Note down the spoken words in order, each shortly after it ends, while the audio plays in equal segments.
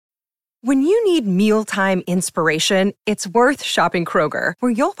When you need mealtime inspiration, it's worth shopping Kroger,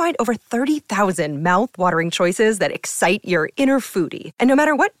 where you'll find over 30,000 mouth-watering choices that excite your inner foodie. And no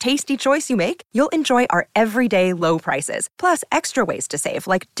matter what tasty choice you make, you'll enjoy our everyday low prices, plus extra ways to save,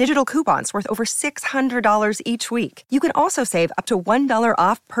 like digital coupons worth over $600 each week. You can also save up to $1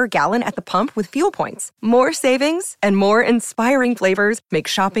 off per gallon at the pump with fuel points. More savings and more inspiring flavors make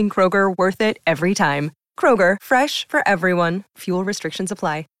shopping Kroger worth it every time. Kroger, fresh for everyone. Fuel restrictions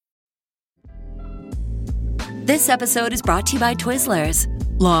apply. This episode is brought to you by Twizzlers.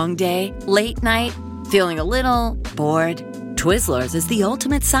 Long day, late night, feeling a little bored? Twizzlers is the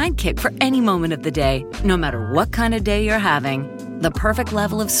ultimate sidekick for any moment of the day, no matter what kind of day you're having. The perfect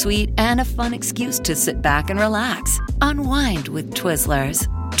level of sweet and a fun excuse to sit back and relax. Unwind with Twizzlers.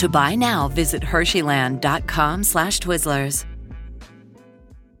 To buy now, visit Hersheyland.com/Twizzlers.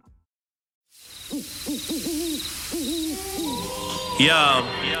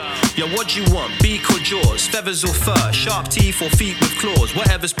 Yo, what do you want? Beak or jaws? Feathers or fur? Sharp teeth or feet with claws?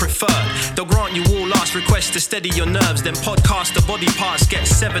 Whatever's preferred. They'll grant you all last requests to steady your nerves. Then podcast the body parts get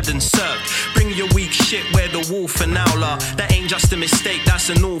severed and served. Bring your weak shit where the wolf and owl are. That ain't just a mistake, that's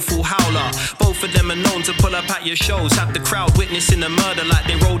an awful howler. Both of them are known to pull up at your shows. Have the crowd witnessing a murder like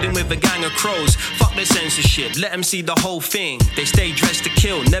they rolled in with a gang of crows. Fuck their censorship, let them see the whole thing. They stay dressed to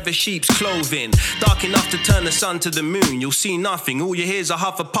kill, never sheep's clothing. Dark enough to turn the sun to the moon. You'll see nothing, all you hear is a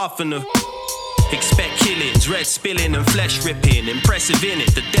huff a puff and a... Expect killings, red spilling and flesh ripping. Impressive in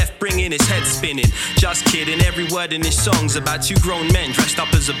it, the death bringing his head spinning. Just kidding, every word in his song's about two grown men dressed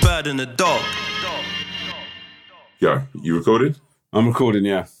up as a bird and a dog. Yo, you recording? I'm recording,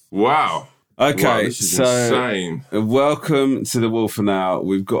 yeah. Wow. Okay, wow, this is insane. Welcome to the Wolf and Owl.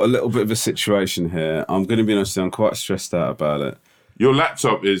 We've got a little bit of a situation here. I'm going to be honest, I'm quite stressed out about it. Your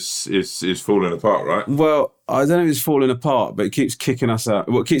laptop is falling apart, right? Well, I don't know if it's falling apart, but it keeps kicking us out.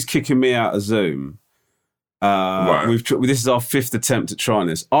 Well, it keeps kicking me out of Zoom. Right. This is our fifth attempt at trying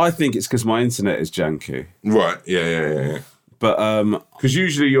this. I think it's because my internet is janky. Right, yeah. But because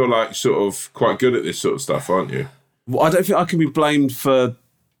usually you're like sort of quite good at this sort of stuff, aren't you? Well, I don't think I can be blamed for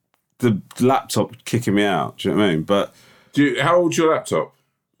the laptop kicking me out. Do you know what I mean? But how old's your laptop?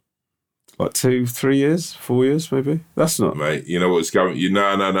 Like 2, 3 years, 4 years, maybe. That's not, mate. You know what's going?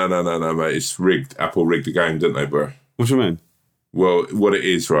 No, mate. It's rigged. Apple rigged the game, didn't they, bro? What do you mean? Well, what it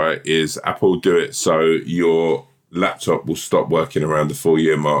is, right, is Apple do it so your laptop will stop working around the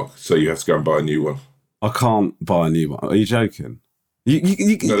 4-year mark, so you have to go and buy a new one. I can't buy a new one. Are you joking? No,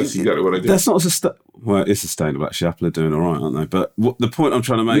 that's exactly what I do. That's not well, it's sustainable actually. Apple are doing all right, aren't they? But the point I'm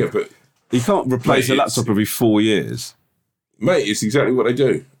trying to make, but you can't replace a laptop every 4 years. Mate, it's exactly what they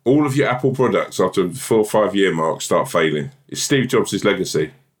do. All of your Apple products after the 4 or 5 year mark start failing. It's Steve Jobs'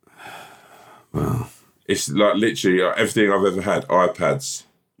 legacy. Wow. It's like literally everything I've ever had. iPads.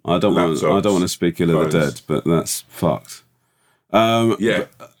 I don't want to speak ill of the dead, but that's fucked. Yeah.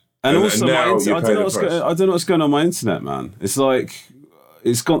 And also, I don't know what's going on my internet, man. It's like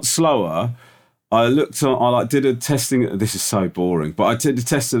it's got slower. I did a testing. This is so boring, but I did a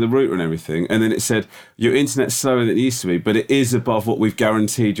test of the router and everything, and then it said your internet's slower than it used to be, but it is above what we've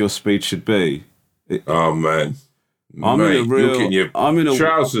guaranteed your speed should be. Oh man, I'm in your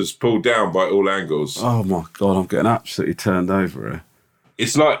trousers pulled down by all angles. Oh my god, I'm getting absolutely turned over here.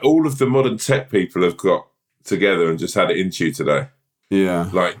 It's like all of the modern tech people have got together and just had it into you today. Yeah.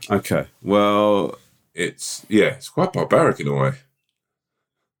 Like okay, well, it's quite barbaric in a way.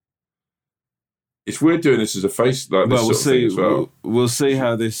 It's weird doing this as a face like this. Well, we'll see. We'll see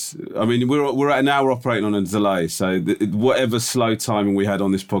how this. I mean, we're operating on a delay, so whatever slow timing we had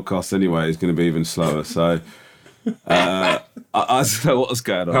on this podcast anyway is going to be even slower. So I don't know what's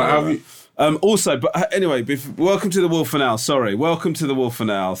going on. Also, but anyway, welcome to the Wolf and Owl. Sorry, welcome to the Wolf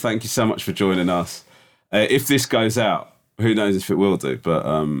and Owl. Thank you so much for joining us. If this goes out, who knows if it will do? But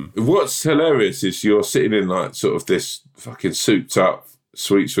what's hilarious is you're sitting in like sort of this fucking souped up,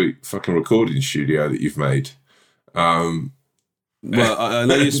 sweet fucking recording studio that you've made. Well, I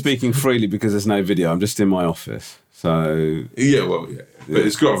know you're speaking freely because there's no video. I'm just in my office, so yeah. But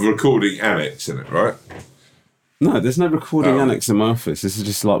it's got a recording annex in it, right? No, there's no recording annex in my office. This is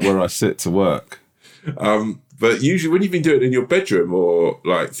just like where I sit to work. But usually when you've been doing it in your bedroom or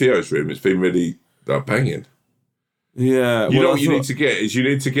like Theo's room, it's been really like banging. Yeah. You know what you need to get is you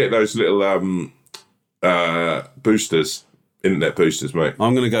need to get those little boosters. Internet boosters, mate.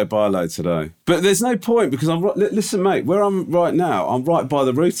 I'm going to go buy a load today. But there's no point because listen, mate, where I'm right now, I'm right by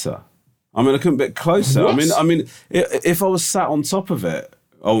the router. I mean, I couldn't be closer. What? I mean, if I was sat on top of it,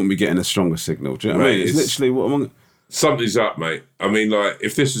 I wouldn't be getting a stronger signal. Do you know what I mean? It's literally what I'm... Something's up, mate. I mean, like,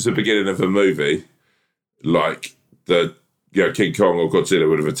 if this was the beginning of a movie, like, the King Kong or Godzilla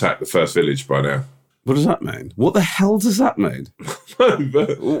would have attacked the first village by now. What does that mean? What the hell does that mean?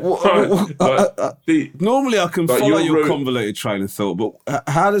 Normally I can follow your convoluted train of thought, but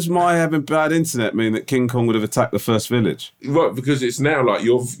how does my having bad internet mean that King Kong would have attacked the first village? Right, because it's now like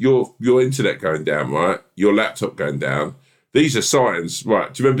your internet going down, right? Your laptop going down. These are signs,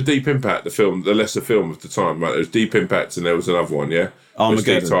 right? Do you remember Deep Impact, the film, the lesser film of the time, right? There was Deep Impact and there was another one, yeah?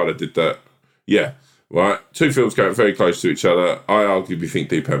 Armageddon. Steve Tyler did that. Yeah. Right, 2 films going very close to each other. I arguably think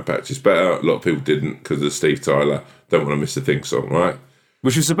Deep Impact is better. A lot of people didn't because of Steve Tyler. Don't Want to Miss a Thing song, right?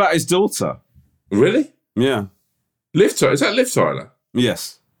 Which was about his daughter. Really? Yeah. Liv Tyler? Is that Liv Tyler?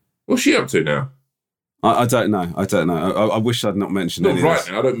 Yes. What's she up to now? I don't know. I wish I'd not mentioned Not any right of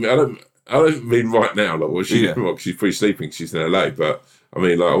this. now. I don't mean right now. Like, what's she doing? Well, she's probably sleeping. She's in LA, but I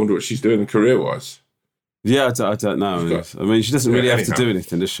mean, like, I wonder what she's doing career-wise. Yeah, I don't know. I mean, she doesn't really have to do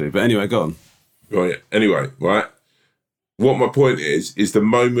anything, does she? But anyway, go on. Right. Anyway, right. What my point is the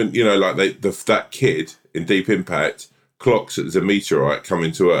moment, like that kid in Deep Impact clocks that there's a meteorite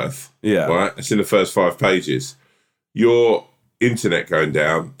coming to Earth. Yeah. Right. It's in the first 5 pages. Your internet going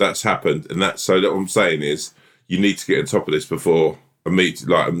down. That's happened, and that's so. That what I'm saying is you need to get on top of this before not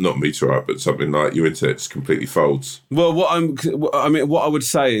a meteorite, but something like your internet just completely folds. Well, what I would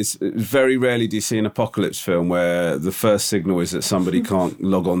say is very rarely do you see an apocalypse film where the first signal is that somebody can't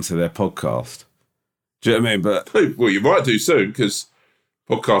log on to their podcast. Do you know what I mean? But well, you might do soon because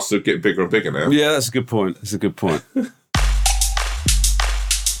podcasts are getting bigger and bigger now. Yeah, that's a good point.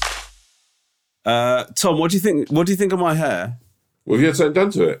 Tom, what do you think? What do you think of my hair? Well, have you had something done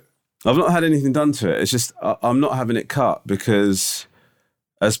to it? I've not had anything done to it. It's just I'm not having it cut because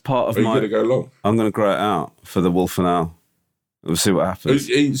as part of Are you going to go long? I'm going to grow it out for the Wolf and Owl. We'll see what happens.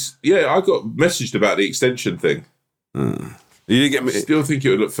 I got messaged about the extension thing. You didn't get me. I still think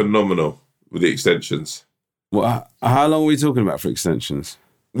it would look phenomenal with the extensions. What? How long are we talking about for extensions?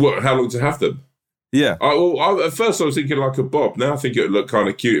 What? How long to have them? Yeah. At first I was thinking like a bob. Now I think it would look kind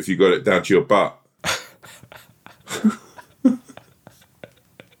of cute if you got it down to your butt.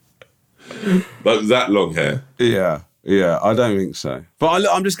 Like that long hair. Yeah, I don't think so. But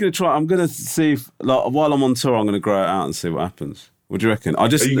I'm just going to try. I'm going to see if, while I'm on tour, I'm going to grow it out and see what happens. What do you reckon? Are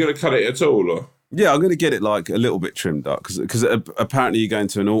you going to cut it at all, or? Yeah, I'm going to get it like a little bit trimmed up because apparently you go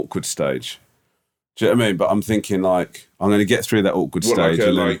into an awkward stage. Do you know what I mean? But I'm thinking like I'm going to get through that awkward stage.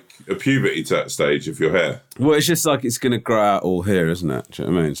 Like a puberty to that stage of your hair? Well, it's just like it's going to grow out all here, isn't it? Do you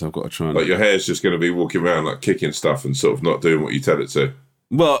know what I mean? So I've got to try and... Like your hair's just going to be walking around like kicking stuff and sort of not doing what you tell it to?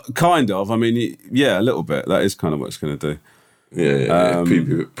 Well, kind of. I mean, yeah, a little bit. That is kind of what it's going to do. Yeah.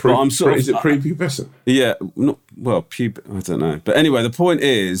 But I'm sort of... Is it prepubescent? Yeah. I don't know. But anyway, the point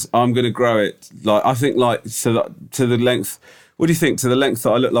is I'm going to grow it, like, I think, like, to the length... What do you think? To the length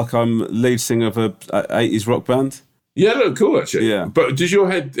that I look like I'm lead singer of a 80s rock band? Yeah, look cool, actually. Yeah. But does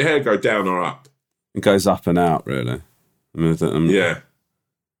your hair go down or up? It goes up and out, really. Yeah.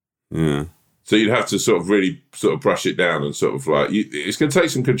 Yeah. So you'd have to sort of really sort of brush it down and sort of like... it's going to take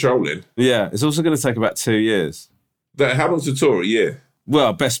some controlling. Yeah, it's also going to take about 2 years. How long's the tour? A year?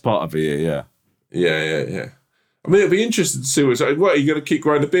 Well, best part of a year, yeah. Yeah. I mean, it'd be interesting to see what are you going to keep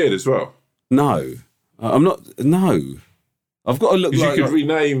growing the beard as well? No. I'm not... No. I've got to look like... You could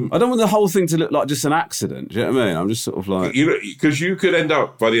rename... I don't want the whole thing to look like just an accident. Do you know what I mean? I'm just sort of like... Because you could end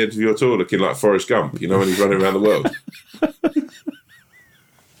up, by the end of your tour, looking like Forrest Gump, when he's running around the world.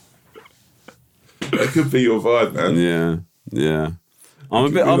 That could be your vibe, man. Yeah.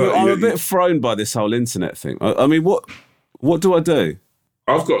 I'm a bit thrown by this whole internet thing. I mean, what do I do?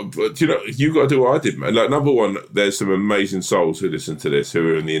 You've got to do what I did, man. Like, number one, there's some amazing souls who listen to this who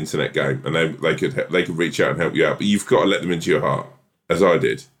are in the internet game, and they could reach out and help you out. But you've got to let them into your heart, as I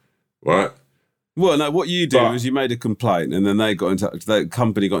did, right? Well, no. What you do is you made a complaint, and then they got in touch. The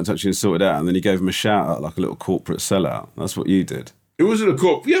company got in touch with you and sorted it out, and then you gave them a shout out like a little corporate sellout. That's what you did. It wasn't a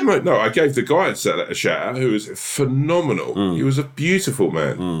corp. Yeah, mate. No, I gave the guy a shout out who was phenomenal. He was a beautiful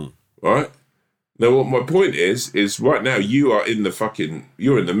man, right? Now, what my point is right now you are in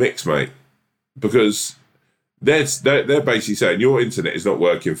you're in the mix, mate, because they're basically saying your internet is not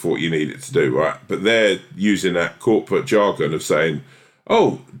working for what you need it to do, right? But they're using that corporate jargon of saying,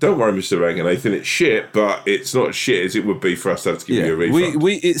 "Oh, don't worry, Mr. Ranganathan, it's shit, but it's not as shit as it would be for us to have to give you a refund."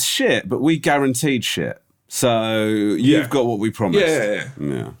 It's shit, but we guaranteed shit. So you've got what we promised.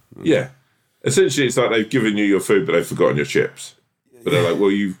 Yeah. Essentially, it's like they've given you your food, but they've forgotten your chips. But they're like,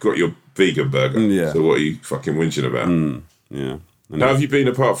 well, you've got your vegan burger. Yeah. So what are you fucking whinging about? Yeah. How have you been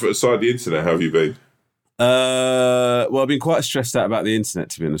aside the internet? How have you been? Well, I've been quite stressed out about the internet,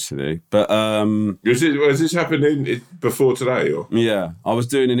 to be honest with you. But has this happened before today, or? Yeah, I was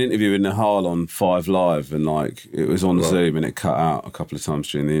doing an interview in Nahal on 5 Live, and like it was on Zoom, and it cut out a couple of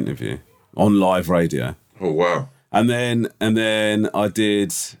times during the interview on live radio. Oh wow! And then I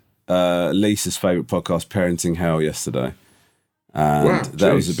did Lisa's favourite podcast, Parenting Hell, yesterday, and wow,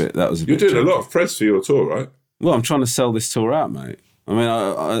 that was a bit. You're doing a lot of press for your tour, right? Well, I'm trying to sell this tour out, mate. I mean,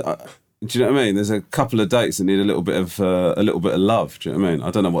 I do you know what I mean? There's a couple of dates that need a little bit of love. Do you know what I mean? I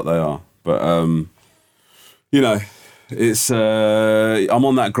don't know what they are, but you know, it's I'm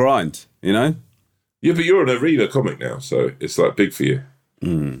on that grind. You know. Yeah, but you're an arena comic now, so it's like big for you.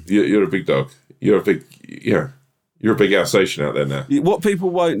 You're a big dog. You're a big Alsatian out there now. What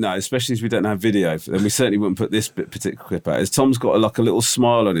people won't know, especially if we don't have video, and we certainly wouldn't put this particular clip out, is Tom's got like a little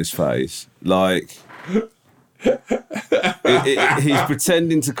smile on his face, like. He's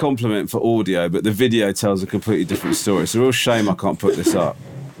pretending to compliment for audio, but the video tells a completely different story. It's a real shame I can't put this up.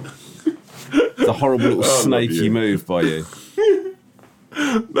 It's a horrible little snaky move by you.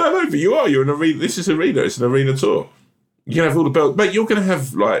 No, but you are. You're an arena. This is arena. It's an arena tour. You can have all the belts, mate. You're going to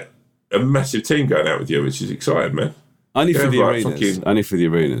have like a massive team going out with you, which is exciting, man. Only for the arenas. Only for the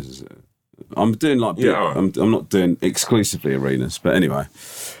arenas. I'm doing like I'm not doing exclusively arenas, but anyway.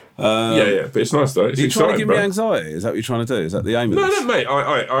 But it's nice though. It's Are you exciting, trying to give me anxiety? Is that what you're trying to do? Is that the aim of this? No, mate.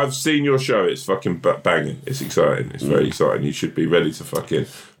 I've seen your show. It's fucking banging. It's exciting. It's very exciting. You should be ready to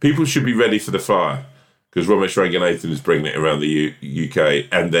people should be ready for the fire, because Ramesh Ranganathan is bringing it around the UK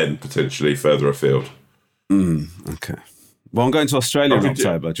and then potentially further afield. Okay. Well, I'm going to Australia in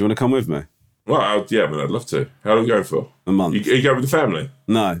October. Do you want to come with me? Well, I'd love to. How long are you going for? A month. You going with the family?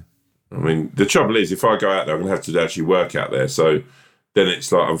 No. I mean, the trouble is, if I go out there, I'm going to have to actually work out there. So then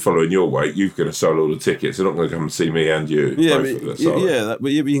it's like I'm following your weight. You're going to sell all the tickets. They're not going to come and see me and you. Yeah,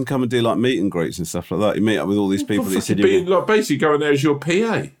 but you can come and do like meet and greets and stuff like that. You meet up with all these people that you said you're like basically going there as your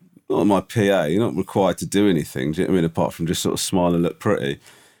PA. Not my PA. You're not required to do anything. Do you know what I mean? Apart from just sort of smile and look pretty.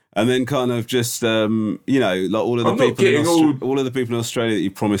 And then kind of just, like all of the people in Australia that you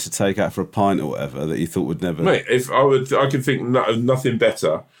promised to take out for a pint or whatever that you thought would never. Mate, I could think of nothing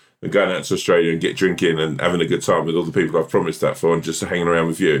better than going out to Australia and get drinking and having a good time with all the people I've promised that for and just hanging around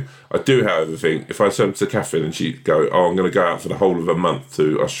with you. I do, however, think if I turn to Catherine and she'd go, I'm going to go out for the whole of a month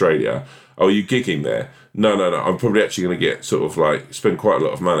to Australia. Oh, are you gigging there? No. I'm probably actually going to get sort of like spend quite a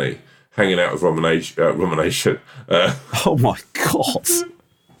lot of money hanging out with Romanation. Oh my God.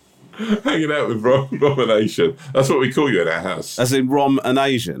 Hanging out with Romanation. That's what we call you in our house. As in Rom and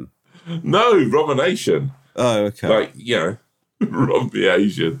Asian? No, Romanation. Oh, okay. Like, Rom the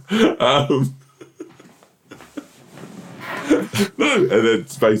Asian. No, and then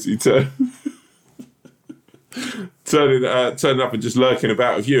basically turning up and just lurking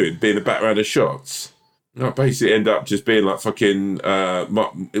about with you and being the background of shots. I basically end up just being like fucking,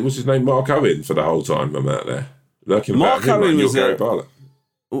 what's his name, Mark Owen for the whole time I'm out there. Lurking Mark about Owen like was Gary Barlow.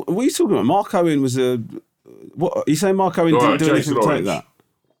 What are you talking about? Mark Owen was what are you saying? Mark Owen didn't do anything to take that?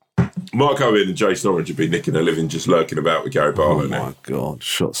 Mark Owen and Jason Orange have been nicking a living just lurking about with Gary Barlow now. Oh my God,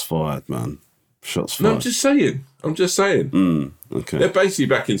 shots fired, man. Shots fired. No, I'm just saying. Okay. They're basically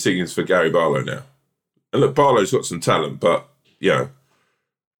backing singers for Gary Barlow now. And look, Barlow's got some talent, but, I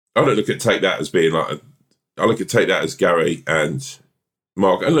don't look at Take That as being like, I look at Take That as Gary and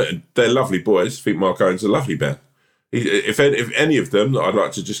Mark. And look, they're lovely boys. I think Mark Owen's a lovely man. If any of them that I'd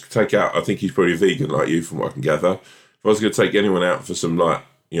like to just take out, I think he's probably vegan like you from what I can gather. If I was going to take anyone out for some like,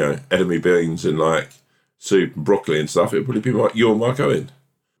 edamame beans and like soup and broccoli and stuff, it would probably be your Mark Owen.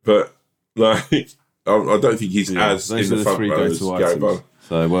 But like, I don't think he's as in the front row as Gary Barlow.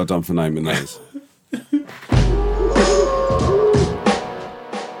 So well done for naming those.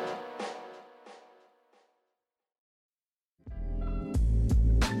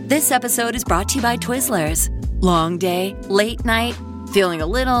 This episode is brought to you by Twizzlers. Long day, late night, feeling a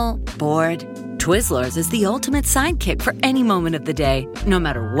little bored? Twizzlers is the ultimate sidekick for any moment of the day, no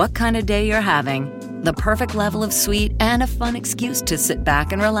matter what kind of day you're having. The perfect level of sweet and a fun excuse to sit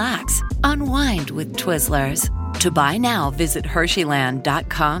back and relax. Unwind with Twizzlers. To buy now, visit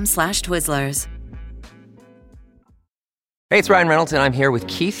Hersheyland.com/Twizzlers. Hey, it's Ryan Reynolds, and I'm here with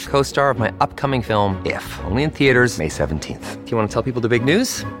Keith, co-star of my upcoming film, If, only in theaters May 17th. Do you want to tell people the big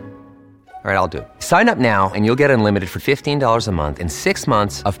news? All right, I'll do it. Sign up now and you'll get unlimited for $15 a month and 6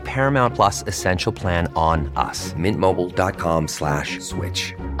 months of Paramount Plus Essential Plan on us.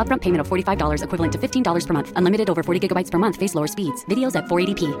 MintMobile.com/switch. Upfront payment of $45 equivalent to $15 per month. Unlimited over 40 gigabytes per month. Face lower speeds. Videos at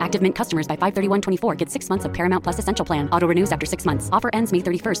 480p. Active Mint customers by 531.24 get 6 months of Paramount Plus Essential Plan. Auto renews after 6 months. Offer ends May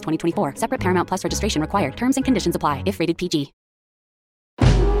 31st, 2024. Separate Paramount Plus registration required. Terms and conditions apply if rated PG.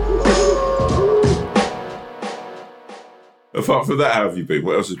 Apart from that, how have you been?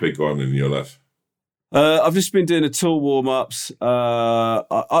 What else has been going on in your life? I've just been doing the tour warm-ups. I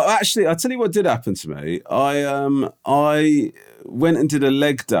tell you what did happen to me. I went and did a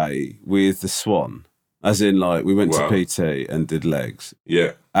leg day with the Swan, as in like we went to PT and did legs.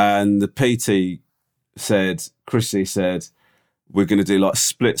 Yeah. And the PT Chrissy said, we're going to do like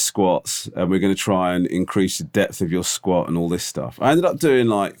split squats and we're going to try and increase the depth of your squat and all this stuff. I ended up doing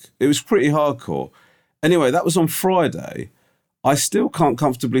it was pretty hardcore. Anyway, that was on Friday. I still can't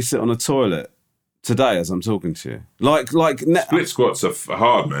comfortably sit on a toilet today as I'm talking to you. Split squats are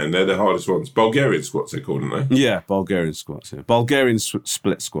hard, man. They're the hardest ones. Bulgarian squats, they're called, aren't they? Yeah, Bulgarian squats. Yeah. Bulgarian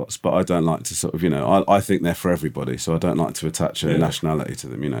split squats, but I don't like to sort of, I think they're for everybody, so I don't like to attach a nationality to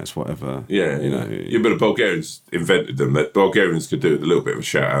them. It's whatever. Yeah, yeah, but the Bulgarians invented them. That Bulgarians could do it a little bit of a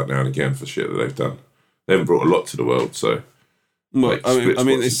shout out now and again for shit that they've done. They haven't brought a lot to the world, so. Well,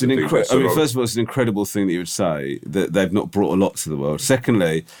 it's an incredible. First of all, it's an incredible thing that you would say that they've not brought a lot to the world.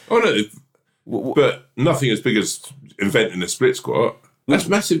 Secondly, but nothing as big as inventing a split squat. That's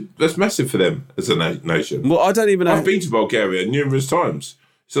massive. That's massive for them as a nation. Well, I don't even know. I've been to Bulgaria numerous times.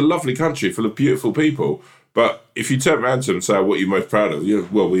 It's a lovely country full of beautiful people. But if you turn around to them and say, what are you most proud of? We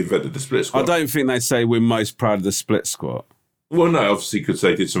invented the split squat. I don't think they'd say we're most proud of the split squat. Well, no, obviously, because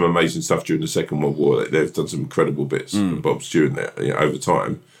they did some amazing stuff during the Second World War. They've done some incredible bits and bobs during that, over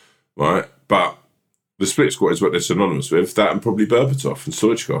time, right? But the split squat is what they're synonymous with. That and probably Berbatov and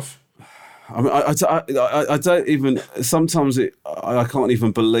Stoichkov. I mean, I don't even. Sometimes I can't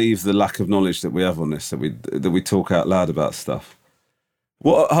even believe the lack of knowledge that we have on this. That we talk out loud about stuff.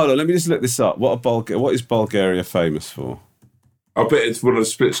 Hold on, let me just look this up. What is Bulgaria famous for? I bet it's one of the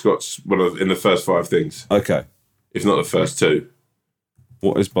split squats. In the first 5 things. Okay, if not the first 2.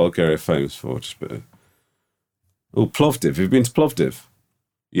 What is Bulgaria famous for? Just a bit. Oh, Plovdiv. Have you been to Plovdiv?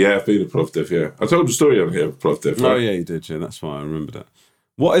 Yeah, I've been to Plovdiv. Yeah, I told the story on here of Plovdiv. Right? Oh yeah, you did. Yeah, that's why I remember that.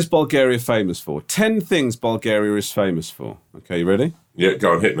 What is Bulgaria famous for? 10 things Bulgaria is famous for. Okay, you ready? Yeah,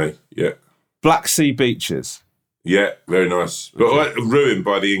 go on, hit me. Yeah. Black Sea beaches. Yeah, very nice. But ruined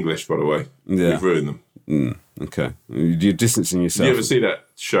by the English, by the way. Yeah. We've ruined them. Okay. You're distancing yourself. Did you ever see that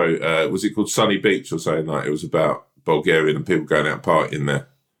show? Was it called Sunny Beach or something like? It was about Bulgarian and people going out partying there.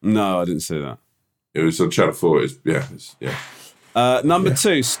 No, I didn't see that. It was on Channel 4. Number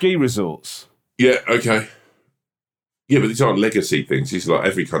 2, ski resorts. Yeah, okay. Yeah, but these aren't legacy things. These are like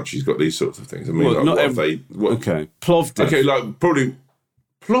every country's got these sorts of things. I mean, okay, Plovdiv. Okay, probably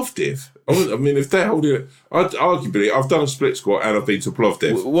Plovdiv. I mean, if they're holding it, arguably, I've done a split squat and I've been to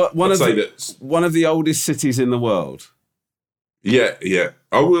Plovdiv. One of the oldest cities in the world. Yeah.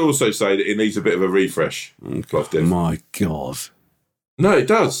 I will also say that it needs a bit of a refresh. Plovdiv. My God. No, it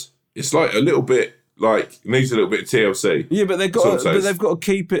does. It's like a little bit it needs a little bit of TLC. Yeah, but they've got to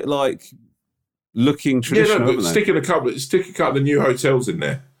keep it looking traditional. Yeah, no, but stick a couple of new hotels in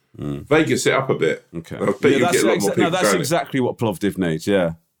there. Vegas it up a bit. Okay. I bet you'll get a lot more people. That's exactly what Plovdiv needs.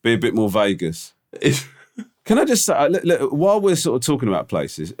 Yeah, be a bit more Vegas. Can I just say, look, while we're sort of talking about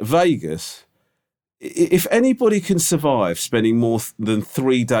places, Vegas. If anybody can survive spending more than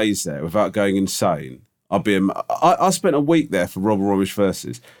 3 days there without going insane, I spent a week there for Robert Romish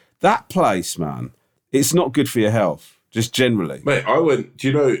Versus. That place, man, it's not good for your health. Just generally. Mate, I went, do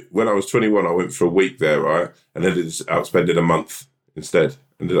you know, when I was 21, I went for a week there, right? And then I spent it a month instead.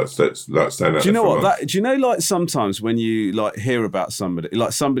 Ended up staying out. Do you know what? Do you know, sometimes when you, hear about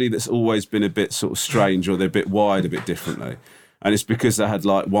somebody that's always been a bit sort of strange or they're a bit wired a bit differently, and it's because they had,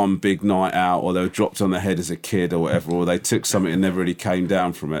 one big night out or they were dropped on their head as a kid or whatever, or they took something and never really came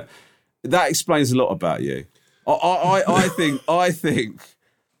down from it. That explains a lot about you. I think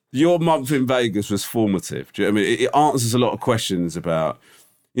your month in Vegas was formative. Do you know what I mean? It answers a lot of questions about,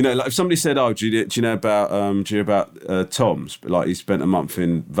 if somebody said, "Oh, do you know about Tom's?" But he spent a month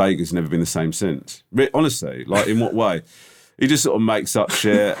in Vegas, never been the same since. Honestly, in what way? He just sort of makes up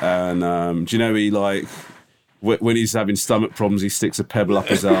shit, and do you know he when he's having stomach problems, he sticks a pebble up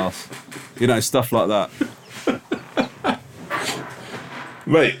his ass, stuff like that.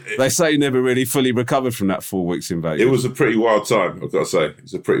 Mate, they say he never really fully recovered from that 4 weeks in Vegas. It was a pretty wild time, I've got to say. It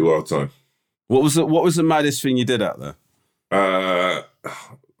was a pretty wild time. What was the maddest thing you did out there? I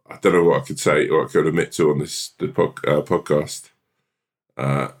don't know what I could say or I could admit to on the podcast.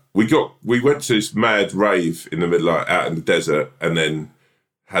 We went to this mad rave in the middle, out in the desert, and then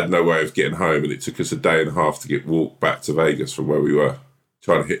had no way of getting home, and it took us a day and a half to walk back to Vegas from where we were,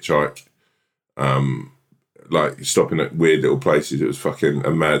 trying to hitchhike. Stopping at weird little places. It was fucking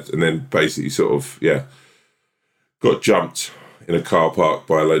mad. And then basically got jumped in a car park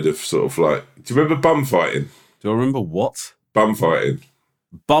by a load of do you remember bum fighting? Do I remember what? Bum fighting.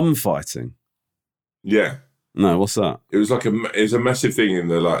 Bum fighting? Yeah. No, what's that? It was like it was a massive thing in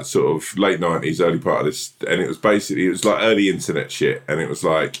the like sort of late 90s, early part of this, and it was like early internet shit, and it was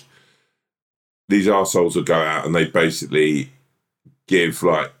like these arseholes would go out and they'd basically give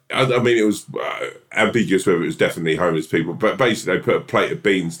like, I mean, it was ambiguous whether it was definitely homeless people, but basically they put a plate of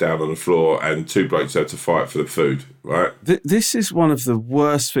beans down on the floor and two blokes had to fight for the food, right? This is one of the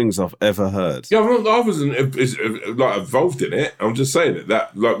worst things I've ever heard. Yeah, I wasn't like involved in it. I'm just saying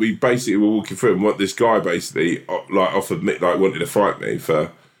that like we basically were walking through and what this guy basically like offered me, like wanted to fight me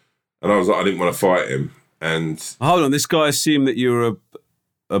for, and I was like, I didn't want to fight him. And hold on, this guy assumed that you were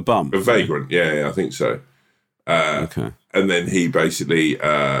a bum, a vagrant. Yeah, I think so. Okay. And then he basically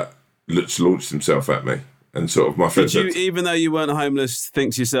launched himself at me. And sort of my friend Did you, even though you weren't homeless,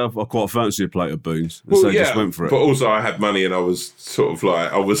 think to yourself, I quite fancy a plate of boons? And well, so yeah, just went for it. But also I had money and I was sort of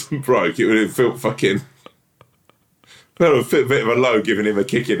like, I wasn't broke. It would have felt fucking... felt a bit of a low giving him a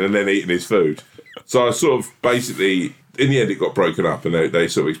kicking and then eating his food. So I sort of basically... In the end, it got broken up and they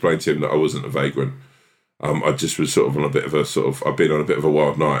sort of explained to him that I wasn't a vagrant. I just was sort of on a bit of a sort of... I'd been on a bit of a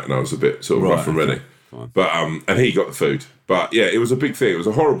wild night and I was a bit sort of rough and ready. Fine. But and he got the food. But yeah, it was a big thing. It was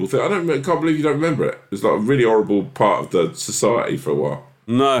a horrible thing. Can't believe you don't remember it. It was like a really horrible part of the society for a while.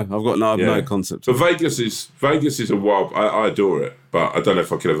 No, I've no concept. But Vegas is a wild. I adore it, but I don't know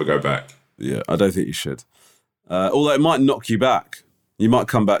if I could ever go back. Yeah, I don't think you should. Although it might knock you back. You might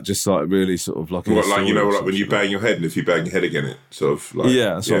come back just like really sort of like... What, like, you know, like when you bang your head, and if you bang your head again, it sort of like...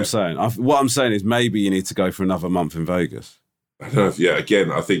 Yeah, that's what I'm saying. What I'm saying is maybe you need to go for another month in Vegas. I don't know if,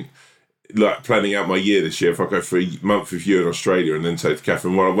 again, I think... Like planning out my year this year, if I go for a month with you in Australia and then say to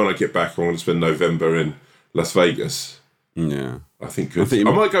Catherine, well, when I get back, I'm going to spend November in Las Vegas. Yeah, I think I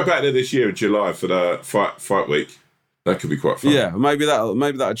might go back there this year in July for the fight week. That could be quite fun. Yeah, maybe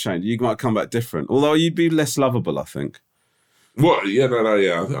that'll change. You might come back different. Although you'd be less lovable, I think. What? Yeah, no,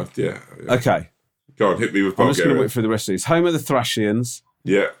 yeah. Okay, go on, hit me with Bulgaria. I'm just going to wait for the rest of these. Home of the Thracians.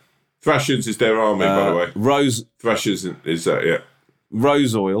 Yeah, Thracians is their army, by the way. Thracians is that? Yeah.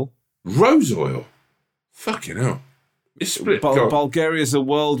 Rose oil. Rose oil? Fucking hell. It's split. Bulgaria's a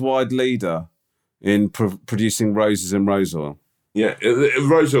worldwide leader in producing roses and rose oil. Yeah,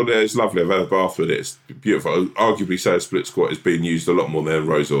 rose oil there is lovely. I've had a bath with it. It's beautiful. I'd arguably say a split squat is being used a lot more than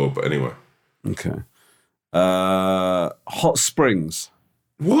rose oil, but anyway. Okay. Hot springs.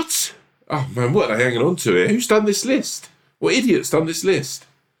 What? Oh, man, what are they hanging on to here? Who's done this list? What idiot's done this list?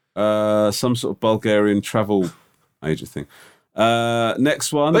 Some sort of Bulgarian travel agent thing.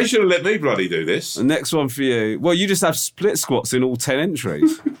 Next one. They should have let me bloody do this. Next one for you. Well, you just have split squats in all 10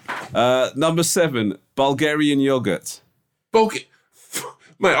 entries. Number 7, Bulgarian yogurt. Mate,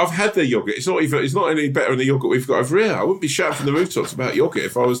 I've had their yogurt. It's not any better than the yogurt we've got over here. I wouldn't be shouting from the rooftops about yogurt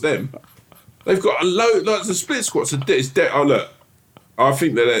if I was them. They've got a load, like the split squats. Oh, look. I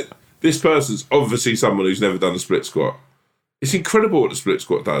think that this person's obviously someone who's never done a split squat. It's incredible what the split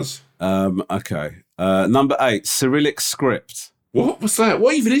squat does. Okay. Number 8, Cyrillic script. What? What's that?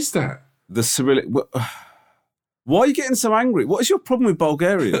 What even is that? The Cyrillic... Why are you getting so angry? What is your problem with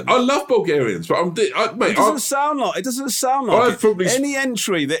Bulgarians? I love Bulgarians, but it doesn't sound like any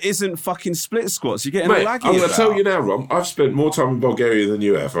entry that isn't fucking split squats. You're getting a laggy. I'm going to tell you now, Ron. I've spent more time in Bulgaria than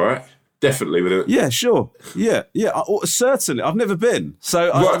you have. All right, definitely with it. Yeah, sure. Yeah. Certainly. I've never been,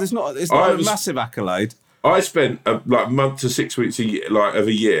 so it's not a massive accolade. I spent a month to 6 weeks of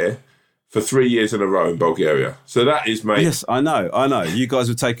a year for 3 years in a row in Bulgaria. So that is, mate. Yes, I know. You guys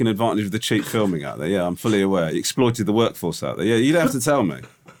were taking advantage of the cheap filming out there. Yeah, I'm fully aware. You exploited the workforce out there. Yeah, you don't have to tell me.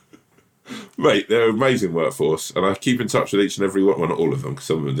 Mate, they're an amazing workforce. And I keep in touch with each and every one. Well, not all of them, because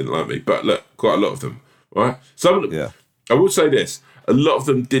some of them didn't like me. But look, quite a lot of them. Right? Some of them, yeah. I will say this. A lot of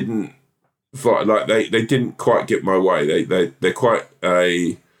them didn't fight. Like, they didn't quite get my way. They're quite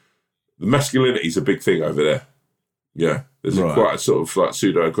a... Masculinity is a big thing over there. Yeah. There's quite a sort of like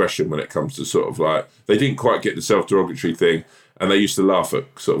pseudo-aggression when it comes to sort of like... They didn't quite get the self-derogatory thing, and they used to laugh at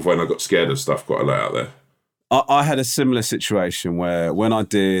sort of when I got scared of stuff quite a lot out there. I had a similar situation where when I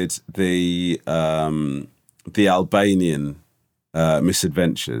did the Albanian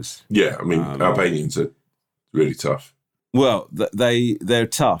misadventures... Yeah, I mean, Albanians are really tough. Well, they're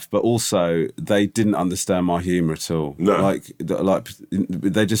tough, but also they didn't understand my humour at all. No. Like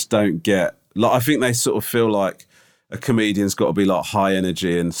they just don't get... Like, I think they sort of feel like a comedian's got to be like high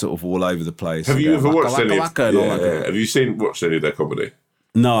energy and sort of all over the place. Have you ever watched any? Have you watched any of their comedy?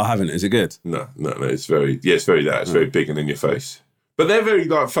 No, I haven't. Is it good? No. It's very that. It's very big and in your face. But they're very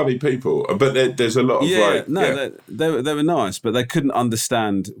like funny people. But there's a lot of they were nice, but they couldn't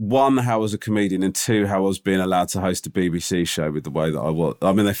understand, one, how I was a comedian, and two, how I was being allowed to host a BBC show with the way that I was.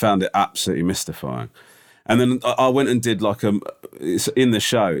 I mean, they found it absolutely mystifying. And then I went and did like it's in the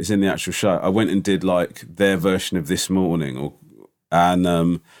show, it's in the actual show. I went and did like their version of This Morning,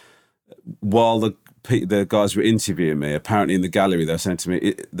 and while the guys were interviewing me, apparently in the gallery, they were saying to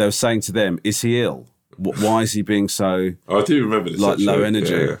me, they were saying to them, "Is he ill? Why is he being so?" I do remember this, like low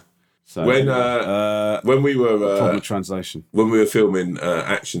energy. Yeah. So, when we were problem translation, when we were filming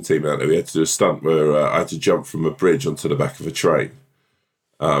Action Team out there, we had to do a stunt where I had to jump from a bridge onto the back of a train.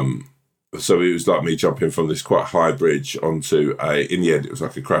 So it was like me jumping from this quite high bridge onto in the end, it was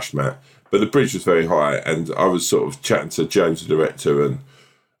like a crash mat. But the bridge was very high, and I was sort of chatting to James, the director, and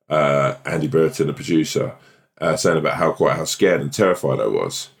Andy Burton, the producer, saying about how scared and terrified I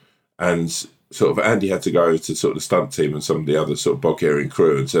was. And sort of Andy had to go over to sort of the stunt team and some of the other sort of Bulgarian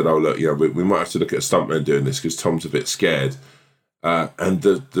crew and said, "Oh, look, we might have to look at a stuntman doing this because Tom's a bit scared." And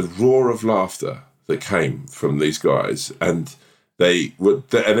the roar of laughter that came from these guys, and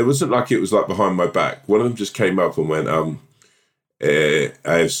and it wasn't like it was like behind my back. One of them just came up and went,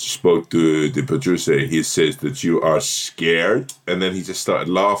 "I spoke to the producer. He says that you are scared." And then he just started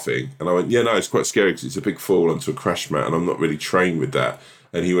laughing. And I went, "Yeah, no, it's quite scary because it's a big fall onto a crash mat and I'm not really trained with that."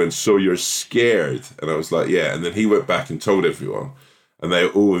 And he went, "So you're scared?" And I was like, "Yeah." And then he went back and told everyone. And they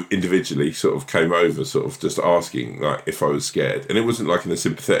all individually sort of came over, sort of just asking like if I was scared. And it wasn't like in a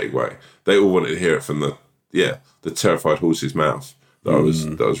sympathetic way. They all wanted to hear it from the terrified horse's mouth that I was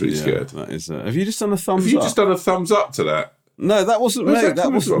really scared. That is. Have you just done a thumbs up? Have you just done a thumbs up to that? No, that wasn't me.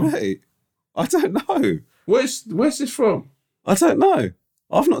 That wasn't me. I don't know. Where's this from? I don't know.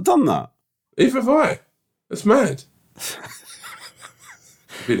 I've not done that. Either have I. That's mad.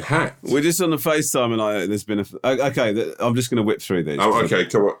 I've been hacked. We're just on the FaceTime and there's been okay, I'm just going to whip through these. Oh, okay,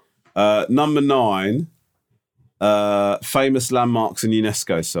 come on. Number 9, famous landmarks and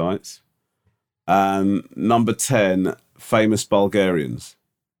UNESCO sites. And number 10, famous Bulgarians.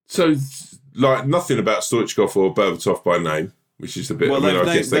 So, like, nothing about Stoichkov or Berbatov by name, which is a bit... Well,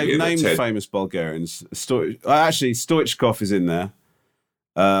 they've named 10. famous Bulgarians. Actually, Stoichkov is in there.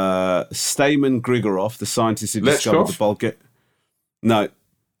 Stamen Grigorov, the scientist who discovered the Bulgar... No.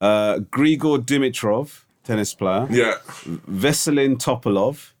 Grigor Dimitrov, tennis player. Yeah. Veselin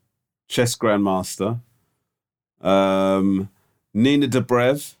Topolov, chess grandmaster. Nina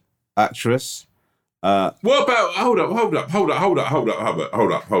Dobrev, actress. What about... Hold up.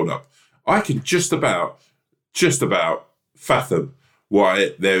 I can just about fathom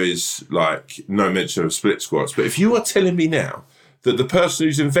why there is, like, no mention of split squats. But if you are telling me now that the person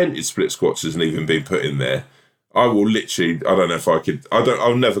who's invented split squats hasn't even been put in there, I will literally... I don't know if I could...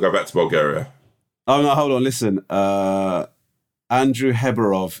 I'll never go back to Bulgaria. Oh, no, hold on, listen. Andrew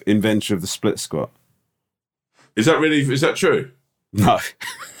Heberov, inventor of the split squat. Is that true? No.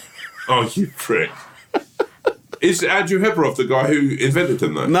 Oh, you prick. Is Andrew Heberov the guy who invented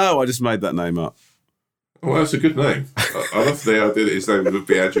them, though? No, I just made that name up. Oh, that's a good name. I love the idea that his name would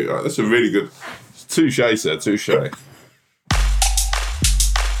be Andrew. That's a really good... Touche, sir, touche.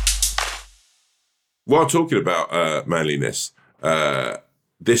 While talking about manliness,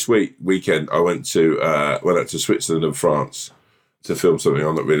 this weekend I went out to Switzerland and France to film something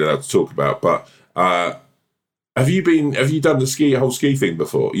I'm not really allowed to talk about. But have you done the whole ski thing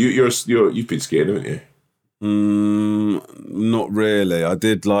before? You've been skiing, haven't you? Not really. I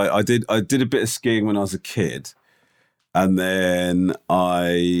did a bit of skiing when I was a kid, and then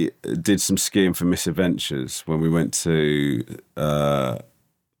I did some skiing for Misadventures when we went to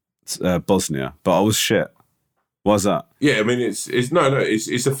Bosnia, but I was shit. Why's that? Yeah, I mean it's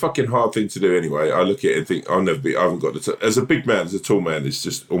a fucking hard thing to do anyway. I look at it and think I haven't got as a big man, as a tall man, it's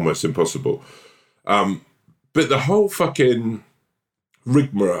just almost impossible. But the whole fucking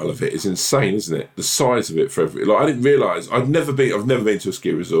rigmarole of it is insane, isn't it? The size of it I didn't realise. I've never been to a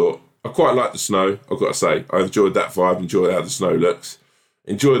ski resort. I quite like the snow, I've got to say. I enjoyed that vibe, enjoy how the snow looks,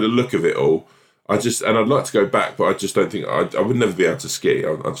 enjoy the look of it all. I'd like to go back, but I just don't think I would never be able to ski.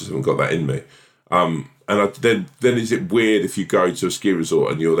 I just haven't got that in me. Then is it weird if you go to a ski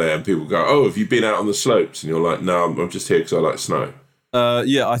resort and you're there and people go, "Oh, have you been out on the slopes?" And you're like, "No, I'm just here because I like snow."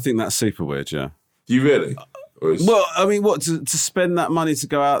 Yeah, I think that's super weird. Yeah. Do you really? Well, I mean, what to spend that money to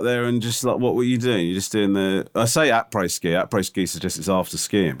go out there and just like, what were you doing? You're just doing I say après ski. Après ski suggests it's after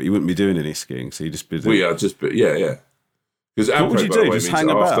skiing, but you wouldn't be doing any skiing, so you just be doing. Yeah. Because what would you do? Just hang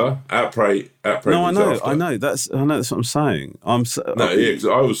about? Après. No, I know. After. I know. That's what I'm saying. Because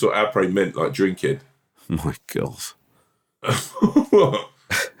I always thought après meant like drinking. My God. What?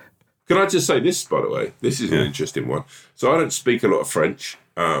 Can I just say this, by the way? This is an interesting one. So I don't speak a lot of French,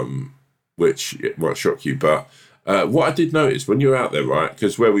 which it might shock you, but what I did notice when you're out there, right,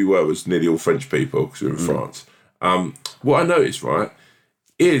 because where we were was nearly all French people because we were in France. What I noticed, right,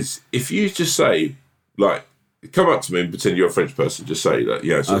 is if you just say, Like, come up to me and pretend you're a French person. Just say that,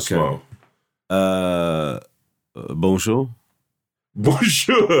 sort of smile. Bonjour.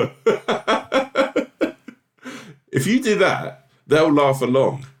 Bonjour. If you do that, they'll laugh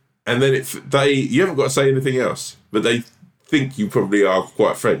along. And then you haven't got to say anything else, but they think you probably are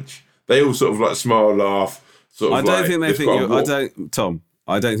quite French. They all sort of like smile, laugh, sort of I don't think they think you're... Tom,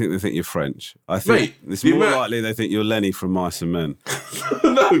 I don't think they think you're French. I think it's more likely they think you're Lenny from Mice and Men.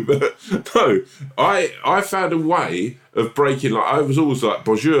 No. I found a way of breaking. Like, I was always like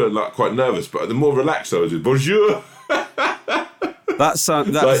bonjour, like quite nervous, but the more relaxed I was with bonjour.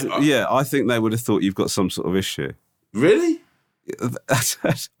 I think they would have thought you've got some sort of issue. Really? I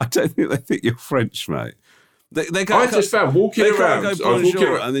don't think they think you're French, mate. They go, I just found walking around. Go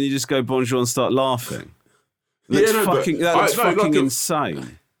bonjour, and then you just go bonjour and start laughing. That's fucking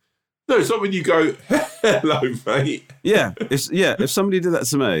insane. No, it's not when you go, hello, mate. Yeah, if somebody did that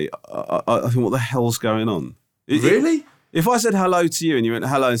to me, I think, what the hell's going on? Really? If I said hello to you and you went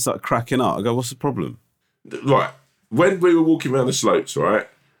hello and started cracking up, I go, what's the problem? Right. When we were walking around the slopes, right,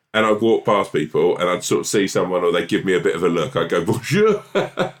 and I'd walk past people and I'd sort of see someone or they'd give me a bit of a look, I'd go, bonjour,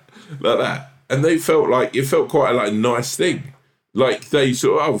 like that. And it felt quite a nice thing. Like they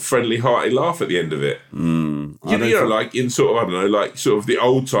sort of friendly, hearty laugh at the end of it. Like in sort of, I don't know, like sort of the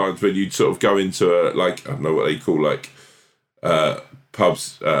old times when you'd sort of go into I don't know what they call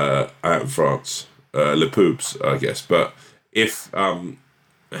pubs out in France, le pubs, I guess. But if le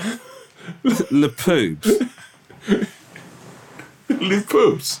pubs, le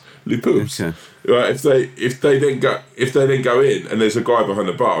pubs. Okay. Right, if they then go in and there's a guy behind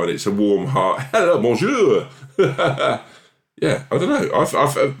the bar and it's a warm heart, hello, bonjour. Yeah, I don't know.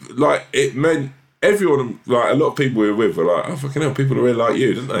 I've like it meant everyone, like a lot of people we were with were like, oh fucking hell, people are really like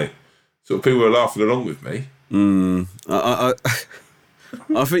you, didn't they? Sort of people were laughing along with me.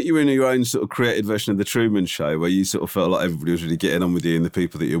 I think you were in your own sort of created version of the Truman Show where you sort of felt like everybody was really getting on with you and the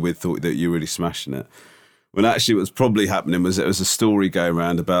people that you're with thought that you were really smashing it. When actually what was probably happening was there was a story going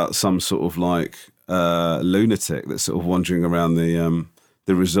around about some sort of like lunatic that's sort of wandering around the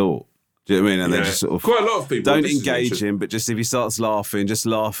resort. Do you know what I mean? And they just sort of... Quite a lot of people... Don't engage him, but just if he starts laughing, just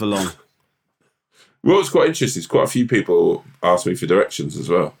laugh along. Well, what's quite interesting is quite a few people asked me for directions as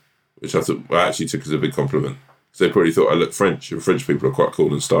well, which I actually took as a big compliment. Because they probably thought I looked French, and French people are quite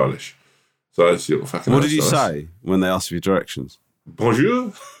cool and stylish. So I just thought, fucking what did you say when they asked for your directions?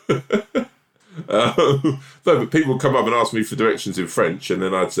 Bonjour. No, but people would come up and ask me for directions in French, and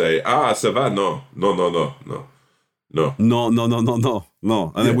then I'd say, ça va? No.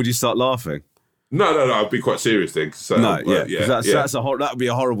 And then would you start laughing? No, I'd be quite serious then. That would be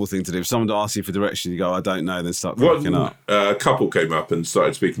a horrible thing to do. If someone asks you for directions, you go, I don't know, then start cracking up. A couple came up and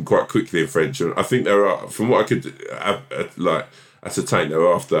started speaking quite quickly in French, and I think they were, from what I could ascertain, they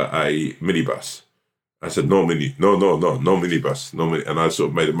were after a minibus. I said, no minibus, and I sort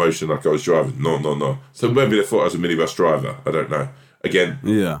of made a motion like I was driving, no. So maybe they thought I was a minibus driver, I don't know. Again,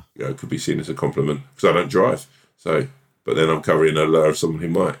 it could be seen as a compliment, because I don't drive. So, but then I'm covering a layer of someone who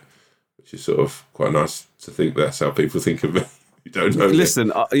might, which is sort of quite nice to think that's how people think of me. You don't know.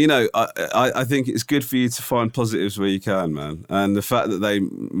 Listen, I think it's good for you to find positives where you can, man. And the fact that they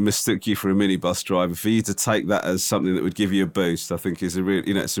mistook you for a minibus driver, for you to take that as something that would give you a boost, I think is a real,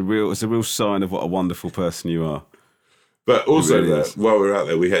 it's a real sign of what a wonderful person you are. But also, while we were out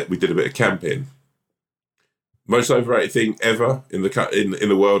there, we did a bit of camping. Most overrated thing ever in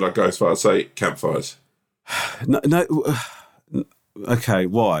the world, I'd go as far as say campfires. No. Okay,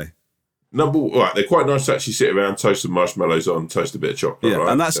 why? Right, they're quite nice to actually sit around, toast some marshmallows on, toast a bit of chocolate. Yeah,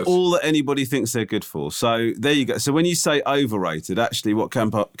 right? And that's all that anybody thinks they're good for. So there you go. So when you say overrated, actually what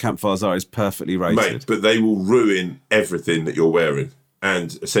campfires are is perfectly rated. Mate, but they will ruin everything that you're wearing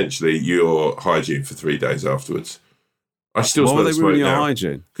and essentially your hygiene for 3 days afterwards. I still smell the smoke now. Why would they ruin your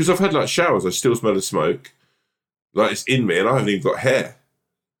hygiene? Because I've had showers, I still smell the smoke. It's in me and I haven't even got hair.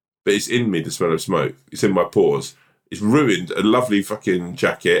 But it's in me, the smell of smoke. It's in my pores. It's ruined a lovely fucking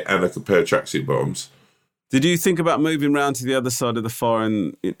jacket and a pair of tracksuit bottoms. Did you think about moving round to the other side of the fire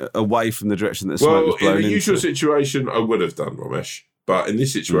and away from the direction that smoke was blown into? In the usual situation, I would have done, Ramesh. But in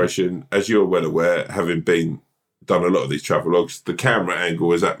this situation, as you're well aware, having done a lot of these travelogues, the camera angle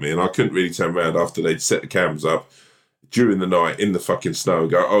was at me and I couldn't really turn around after they'd set the cameras up during the night in the fucking snow and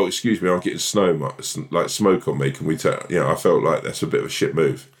go, oh, excuse me, I'm getting smoke on me. Can we turn? I felt like that's a bit of a shit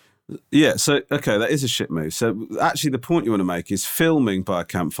move. Yeah, so, okay, that is a shit move. So, actually, the point you want to make is filming by a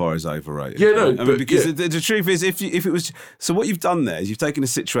campfire is overrated. Yeah, no, because the truth is, if it was... So, what you've done there is you've taken a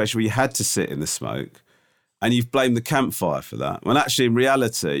situation where you had to sit in the smoke and you've blamed the campfire for that. When actually, in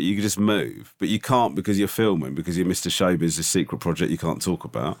reality, you could just move, but you can't because you're filming, because you're Mr. Showbiz, a secret project you can't talk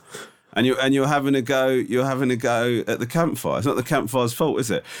about. And you're having a go. You're having a go at the campfire. It's not the campfire's fault, is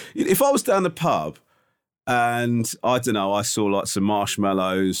it? If I was down the pub and I don't know, I saw like some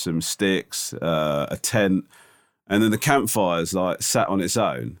marshmallows, some sticks, a tent, and then the campfire's like sat on its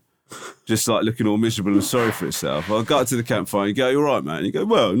own, just like looking all miserable and sorry for itself. I'll go up to the campfire and you go, "You all right, man?" And you go,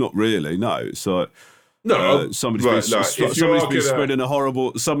 "Well, not really. No, it's like." No, somebody's been spreading a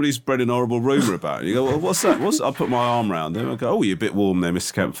horrible rumour about it. You go, well, what's that? I put my arm around him. I go, oh, you're a bit warm there,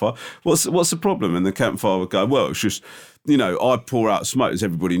 Mr. Campfire. What's the problem? And the campfire would go, well, it's just, I pour out smoke, as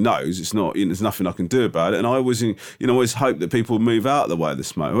everybody knows. It's not, there's nothing I can do about it. And I always, always hope that people move out of the way of the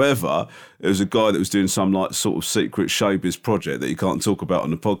smoke. However, there was a guy that was doing some like sort of secret showbiz project that you can't talk about on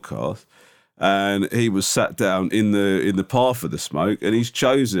the podcast. And he was sat down in the path of the smoke, and he's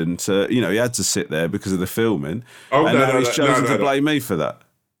chosen to, he had to sit there because of the filming. He's chosen to blame me for that.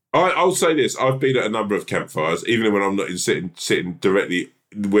 I'll say this: I've been at a number of campfires, even when I'm not sitting directly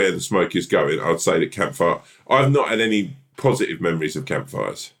where the smoke is going. I'd say that campfire. I've not had any positive memories of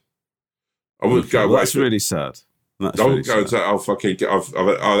campfires. I would go. That's really sad. I would go and say, "Oh fucking!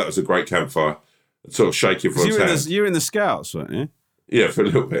 that was a great campfire." And sort of shake everyone's hand. You were in the Scouts, weren't you? Yeah, for a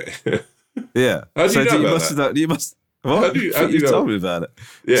little bit. Yeah. How do you know about that? You must. What? You told me about it.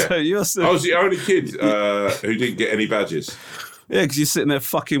 Yeah. So you must have... I was the only kid who didn't get any badges. Yeah, because you're sitting there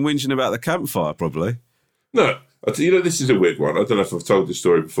fucking whinging about the campfire, probably. No, this is a weird one. I don't know if I've told this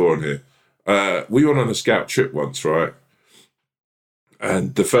story before on here. We went on a scout trip once, right?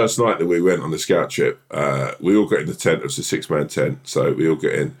 And the first night that we went on the scout trip, we all got in the tent. It was a 6-man tent, so we all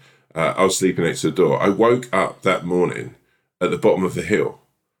got in. I was sleeping next to the door. I woke up that morning at the bottom of the hill.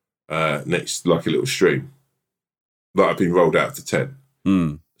 Next, like a little stream, like I'd been rolled out of the tent.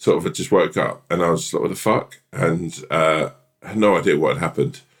 Sort of, I just woke up and I was like, "What the fuck?" And I had no idea what had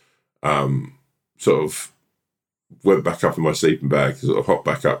happened. Sort of went back up in my sleeping bag, sort of hopped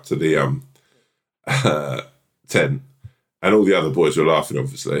back up to the tent, and all the other boys were laughing,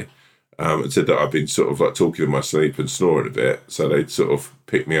 obviously, and said that I'd been sort of like talking in my sleep and snoring a bit. So they'd sort of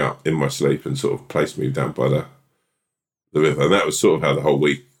picked me up in my sleep and sort of placed me down by the river, and that was sort of how the whole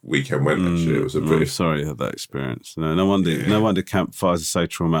weekend went. Actually, it was a pretty. I'm sorry you had that experience. No wonder campfires are so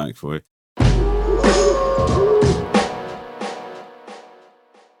traumatic for you.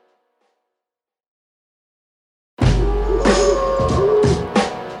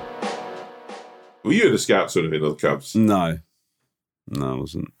 Were you in the Scouts or anything, or the Cubs? No, I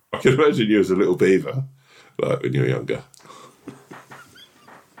wasn't. I can imagine you as a little beaver, like when you were younger.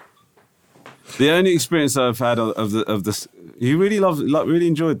 The only experience I've had of this, you really really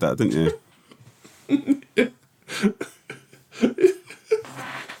enjoyed that, didn't you? I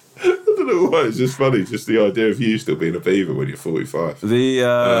don't know why, it's just funny, just the idea of you still being a beaver when you're 45. The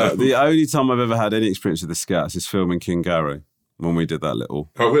only time I've ever had any experience with the Scouts is filming King Gary, when we did that little...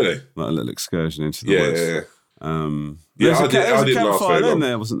 Oh, really? That little excursion into the woods. Yeah. There was a didn't last campfire very long.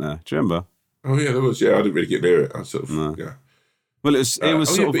 there, wasn't there? Do you remember? Oh, yeah, there was. Yeah, I didn't really get near it. I sort of... No. Yeah. Well, it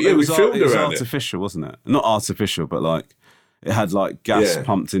was artificial, wasn't it? Not artificial, but like it had like gas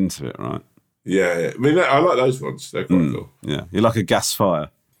pumped into it, right? Yeah. I mean, I like those ones. They're quite cool. Yeah, you're like a gas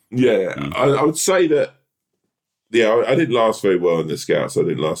fire. Yeah. I would say that. Yeah, I didn't last very well in the Scouts. I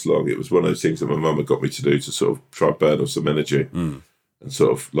didn't last long. It was one of those things that my mum had got me to do to sort of try and burn off some energy and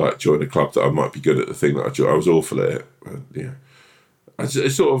sort of like join a club that I might be good at the thing that I joined. I was awful at it. Yeah.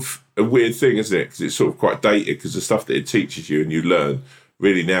 It's sort of a weird thing, isn't it? Because it's sort of quite dated, because the stuff that it teaches you and you learn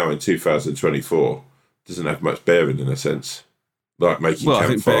really now in 2024 doesn't have much bearing in a sense. Like making campfires. I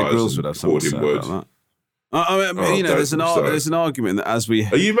think Bear Grylls would have something to say about that. There's an argument that as we...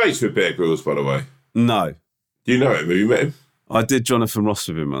 Are you mates with Bear Grylls, by the way? No. Do you know him? Have you met him? I did Jonathan Ross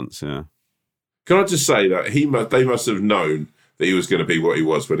with him once, yeah. Can I just say that they must have known that he was going to be what he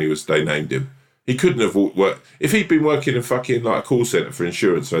was when they named him. He couldn't have worked. If he'd been working in fucking like a call centre for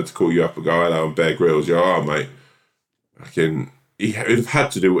insurance, I had to call you up and go, "Hello, I'm Bear Grylls." You're, "Oh, mate." He would have had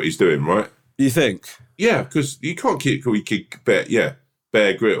to do what he's doing, right? You think? Yeah, because you can't keep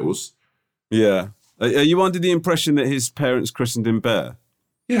Bear Grylls. Yeah. Are you under the impression that his parents christened him Bear?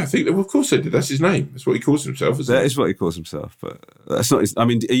 Yeah, I think that, well, of course they did. That's his name. That's what he calls himself, isn't it? That is what he calls himself, but that's not his... I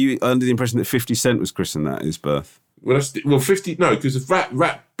mean, are you under the impression that 50 Cent was christened that at his birth? Well, 50... No, because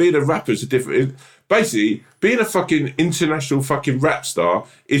rap, being a rapper is a different... Basically, being a fucking international fucking rap star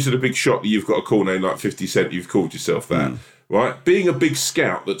isn't a big shot that you've got a cool name like 50 Cent, you've called yourself that, right? Being a big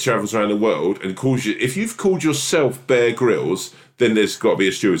scout that travels around the world and calls you... If you've called yourself Bear Grylls, then there's got to be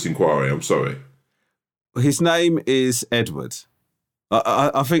a steward's inquiry, I'm sorry. His name is Edward.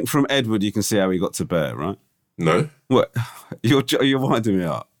 I think from Edward you can see how he got to Bear, right? No. What? You're winding me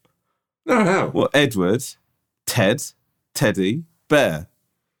up. No, how? Well, Edward, Ted, Teddy, Bear.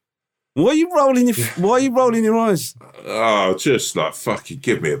 Why are you rolling your eyes? Oh, just like fucking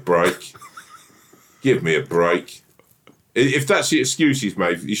give me a break. Give me a break. If that's the excuses,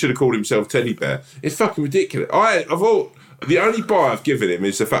 mate, he should have called himself Teddy Bear. It's fucking ridiculous. The only buy I've given him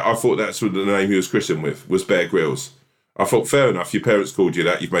is the fact I thought that's what the name he was christened with was Bear Grylls. I thought, fair enough, your parents called you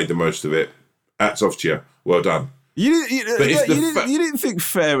that, you've made the most of it. Hats off to you. Well done. You didn't think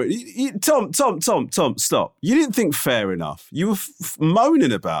fair. Tom, stop. You didn't think fair enough. You were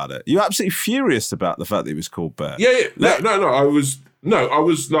moaning about it. You were absolutely furious about the fact that he was called Bear. Yeah. No. I was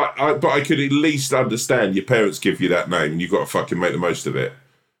like, but I could at least understand your parents give you that name and you've got to fucking make the most of it.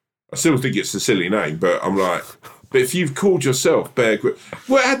 I still think it's a silly name, but I'm like, but if you've called yourself Bear Grylls,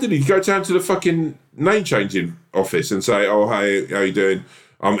 how did he go down to the fucking name changing office and say, oh, hey, how you doing?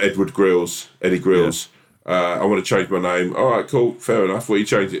 I'm Edward Grylls, Eddie Grylls. Yeah. I want to change my name. All right, cool, fair enough. What you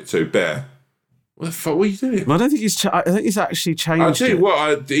changed it to? Bear. What the fuck? What are you doing? Well, I don't think I think he's actually changed. I'll tell you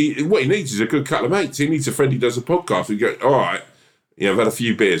what he needs is a good couple of mates. He needs a friend who does a podcast. And go, all right, I've had a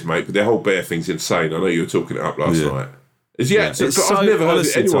few beers, mate, but the whole bear thing's insane. I know you were talking it up last night. But I've never heard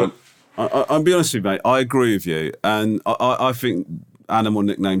anyone. I'll be honest with you, mate. I agree with you, and I think animal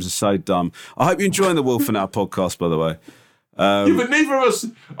nicknames are so dumb. I hope you're enjoying the Wolf and Our podcast, by the way. But neither of us.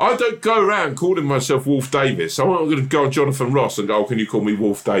 I don't go around calling myself Wolf Davis. I'm not going to go on Jonathan Ross and go, "Oh, can you call me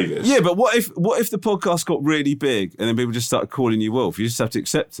Wolf Davis?" Yeah, but what if the podcast got really big and then people just started calling you Wolf? You just have to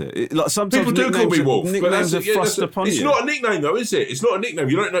accept it. Like sometimes people do call me Wolf. Nicknames are thrust upon you. It's not a nickname, though, is it? It's not a nickname.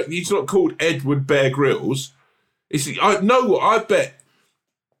 You don't know. He's not called Edward Bear Grylls. I know what. I bet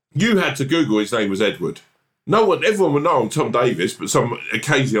you had to Google his name was Edward. Everyone would know I'm Tom Davis, but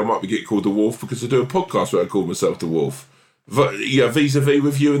occasionally I might be getting called the Wolf because I do a podcast where I call myself the Wolf. Vis-a-vis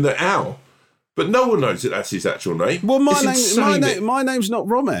with you and the owl. But no one knows that that's his actual name. Well, my name's not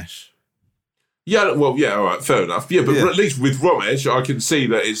Romesh. Yeah, well, yeah, all right, fair enough. Yeah, but at least with Romesh, I can see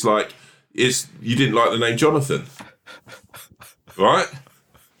that you didn't like the name Jonathan. Right?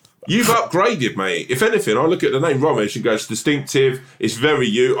 You've upgraded, mate. If anything, I look at the name Romesh and go, it's distinctive, it's very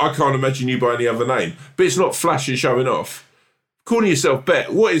you. I can't imagine you by any other name. But it's not flash and showing off. Calling yourself Bear.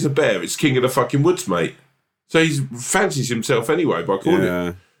 What is a bear? It's king of the fucking woods, mate. So he fancies himself anyway by calling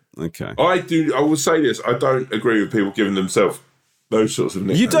it. Okay. I will say this. I don't agree with people giving themselves those sorts of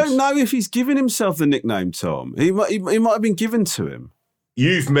nicknames. You don't know if he's given himself the nickname, Tom. He might have been given to him.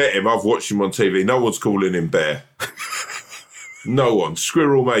 You've met him. I've watched him on TV. No one's calling him Bear. No one.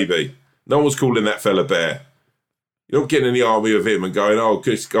 Squirrel, maybe. No one's calling that fella Bear. You're not getting in the army with him and going,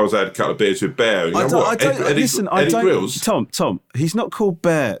 because I had a couple of beers with Bear. And Eddie Grylls? Tom, he's not called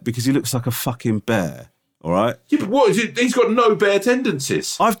Bear because he looks like a fucking bear. All right. Yeah, but what is it? He's got no bear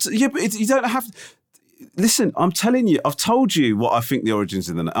tendencies. But you don't have. Listen, I'm telling you. I've told you what I think the origins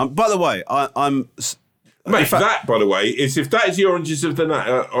of the name. By the way, I'm. Mate, by the way, is if that is the origins of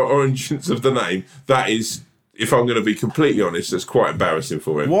the name, that is. If I'm going to be completely honest, that's quite embarrassing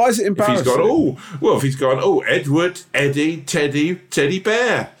for him. Why is it embarrassing? If he's gone, Edward, Eddie, Teddy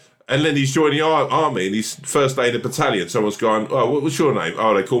Bear. And then he's joining the army and he's first day in the battalion. Someone's gone, what was your name?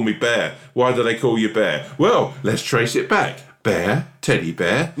 Oh, they call me Bear. Why do they call you Bear? Well, let's trace it back. Bear, Teddy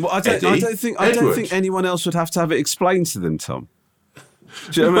Bear, well, I don't think anyone else would have to have it explained to them, Tom.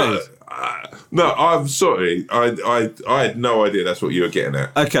 Do you know what I mean? No, I'm sorry. I had no idea that's what you were getting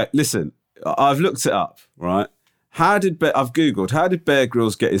at. Okay, listen. I've looked it up, right? I've Googled, how did Bear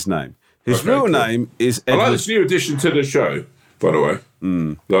Grylls get his name? His real name is Edward. I like this new addition to the show, by the way.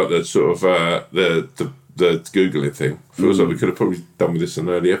 Like the sort of the Googling thing. Feels like we could have probably done with this in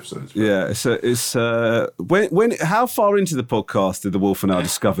early episodes. Yeah, it's when how far into the podcast did the Wolf and I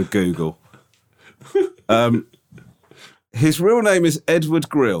discover Google? His real name is Edward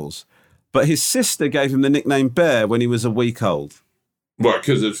Grylls, but his sister gave him the nickname Bear when he was a week old. Right,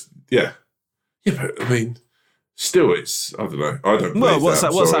 because of but I mean, still, it's I don't know. I don't. Well, what's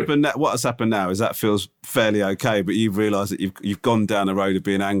happened? What has happened now is that feels fairly okay, but you've realised that you've gone down the road of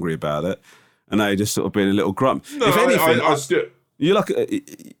being angry about it, and now you're just sort of being a little grump. No, if anything, I still. You're like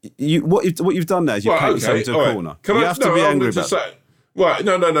what you've done there is you've painted yourself into a corner. You have to be angry about it. Right,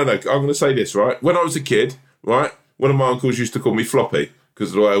 no. I'm going to say this, right? When I was a kid, right, one of my uncles used to call me Floppy because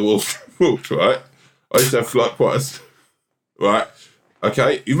of the way I walked, right? I used to have right?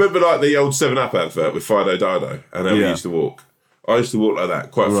 Okay, you remember like the old 7-Up advert with Fido Dido and how we used to walk? I used to walk like that,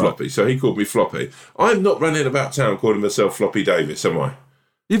 quite floppy. So he called me Floppy. I'm not running about town calling myself Floppy Davis, am I?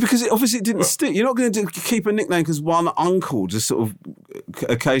 Yeah, because it obviously didn't stick. You're not going to keep a nickname because one uncle just sort of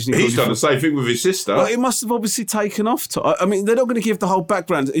occasionally... He's done the same thing with his sister. Well, it must have obviously taken off. I mean, they're not going to give the whole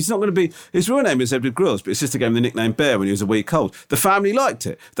background. It's not going to be... His real name is Edward Grills, but his sister gave him the nickname Bear when he was a week old. The family liked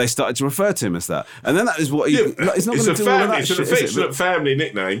it. They started to refer to him as that. And then that is what he... He's not going to do all of that shit, It's an affectionate family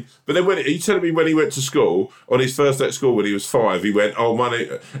nickname. But then are you telling me when he went to school, on his first day at school when he was 5, he went, oh, my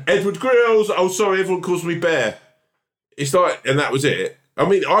name... Edward Grills. Oh, sorry, everyone calls me Bear. It's like... And that was it. I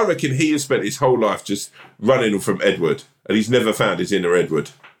mean, I reckon he has spent his whole life just running from Edward, and he's never found his inner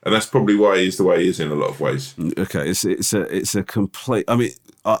Edward, and that's probably why he is the way he is in a lot of ways. Okay, it's a complete. I mean,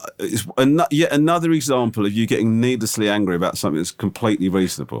 it's yet another example of you getting needlessly angry about something that's completely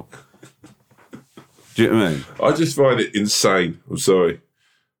reasonable. Do you know what I mean? I just find it insane. I'm sorry.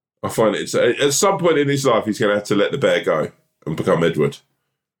 I find it insane. At some point in his life, he's going to have to let the bear go and become Edward.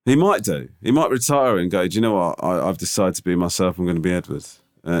 He might do. He might retire and go, do you know what? I've decided to be myself. I'm going to be Edward.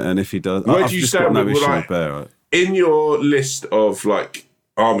 And if he does... Where do you stand with, like, Bear, right? In your list of, like,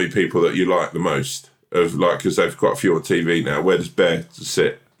 army people that you like the most, of like, because they've got a few on TV now, where does Bear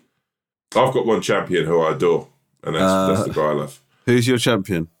sit? I've got one champion who I adore, and that's the guy I love. Who's your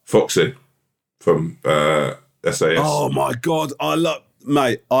champion? Foxy from SAS. Oh, my God. I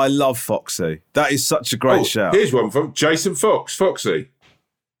love Foxy. That is such a great shout. Here's one from Jason Fox. Foxy.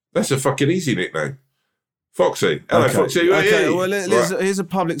 That's a fucking easy nickname. Foxy. Hello, okay. Foxy. Okay, well, here's a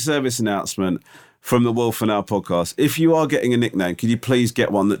public service announcement from the Wolf and Owl podcast. If you are getting a nickname, could you please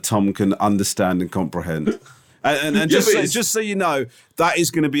get one that Tom can understand and comprehend? And just so you know, that is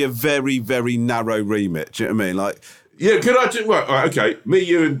going to be a very, very narrow remit. Do you know what I mean? Like, yeah, could I just... Right, okay, me,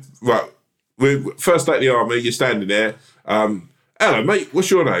 you, and... Right, we're first day at the army, you're standing there. Hello, mate,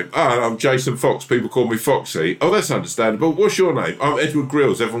 what's your name? Oh, I'm Jason Fox. People call me Foxy. Oh, that's understandable. What's your name? I'm Edward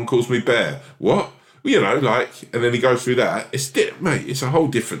Grills. Everyone calls me Bear. What? Well, you know, like, and then he goes through that. Mate, it's a whole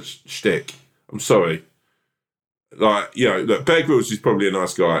different shtick. I'm sorry. Like, you know, look, Bear Grylls is probably a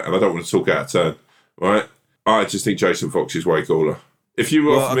nice guy, and I don't want to talk out of turn, right? I just think Jason Fox is way cooler. If you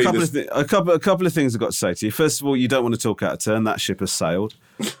offer me a couple of things I've got to say to you. First of all, you don't want to talk out of turn. That ship has sailed.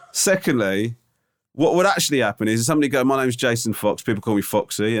 Secondly... What would actually happen is somebody go, my name's Jason Fox, people call me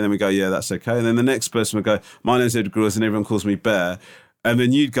Foxy, and then we go, yeah, that's okay. And then the next person would go, my name's Edward Grills, and everyone calls me Bear. And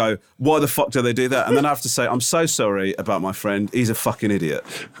then you'd go, why the fuck do they do that? And then I have to say, I'm so sorry about my friend. He's a fucking idiot.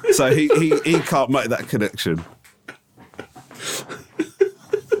 So he can't make that connection.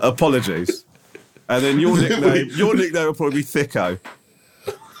 Apologies. And then your nickname will probably be Thicko.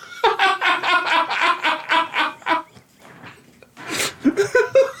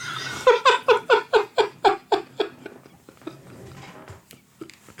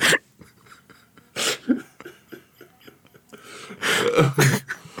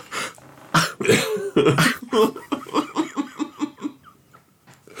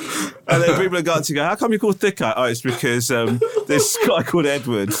 And then people are going to go, how come you call Thicko? Oh, it's because this guy called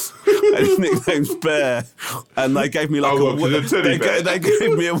Edwards, and his nickname's Bear, and they gave me like a week. They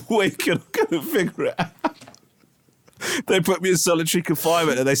gave me a week, and I couldn't figure it out. They put me in solitary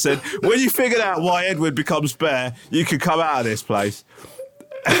confinement, and they said, when you figured out why Edward becomes Bear, you can come out of this place.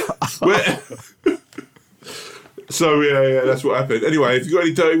 So yeah, that's what happened. Anyway, have you got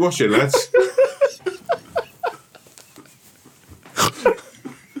any dirty washing, lads?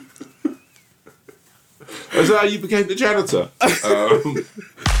 Is that how you became the janitor?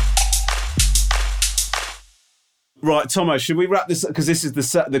 Right, Tomo, should we wrap this up? Because this is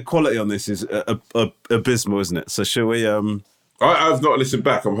the quality on this is abysmal, isn't it? So shall we... I've not listened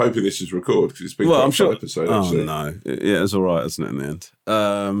back. I'm hoping this is recorded because it's been quite a fun episode. Oh, actually. no. Yeah, it was all right, isn't it, in the end?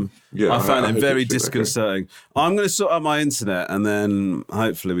 I found it very disconcerting. Okay. I'm going to sort out my internet and then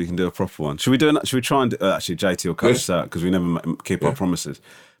hopefully we can do a proper one. Should we try and do... actually, JT will cut this out because we never keep our promises.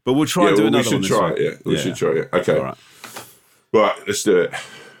 But we'll try and do another one. We should try it. Okay. All right. Right, let's do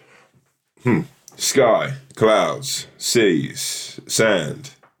it. Sky, clouds, seas,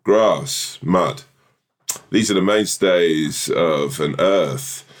 sand, grass, mud. These are the mainstays of an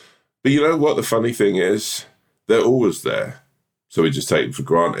earth. But you know what the funny thing is? They're always there. So we just take them for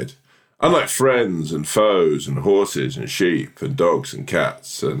granted. Unlike friends and foes and horses and sheep and dogs and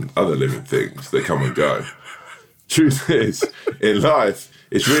cats and other living things that come and go. Truth is, in life,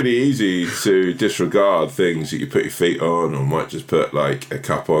 it's really easy to disregard things that you put your feet on or might just put like a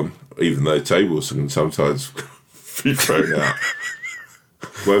cup on, even though tables can sometimes be thrown out.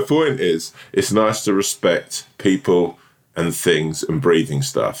 My point is, it's nice to respect people and things and breathing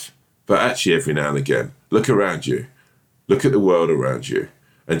stuff. But actually, every now and again, look around you. Look at the world around you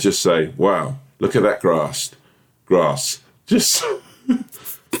and just say, wow, look at that grass. Just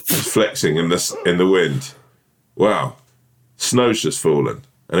flexing in the wind. Wow, snow's just fallen.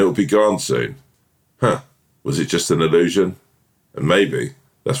 and it will be gone soon. Huh, was it just an illusion? And maybe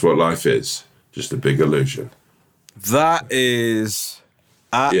that's what life is, just a big illusion. That is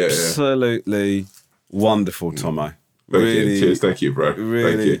absolutely wonderful, Tomo. Really, cheers, thank you, bro.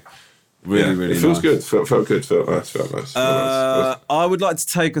 Really, thank you. Really it feels nice. good. Felt good. Felt nice. I would like to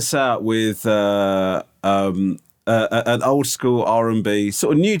take us out with an old school R&B,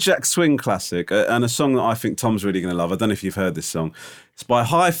 sort of New Jack Swing classic, and a song that I think Tom's really going to love. I don't know if you've heard this song. It's by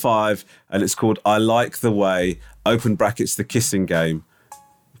High Five, and it's called "I Like the Way." Open brackets, The Kissing Game.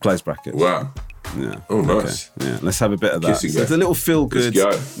 Close brackets. Wow. Yeah. Oh, nice. Okay. Yeah. Let's have a bit of that. It's a little feel-good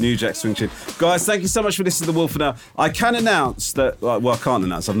New Jack Swing tune. Guys, thank you so much for listening to The Wolf Now. I can announce that, well, I can't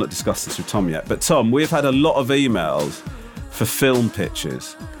announce, I've not discussed this with Tom yet, but Tom, we've had a lot of emails for film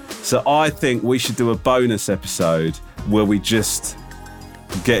pitches. So I think we should do a bonus episode where we just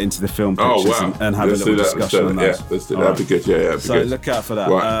get into the film pitches and have a little discussion on that. Yeah, let's do that. That'd be good. Yeah, that'd be so good. Look out for that.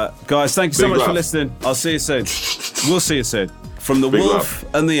 Right. Guys, thank you so much for listening. I'll see you soon. We'll see you soon. From the Wolf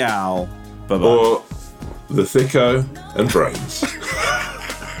and the Owl. Bye-bye. Or the Thicko and Brains.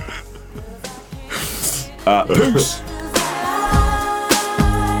 Peace.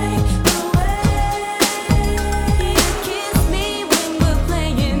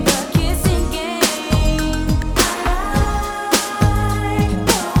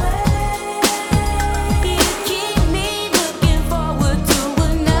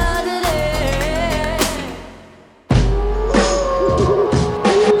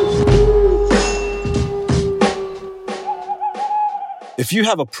 If you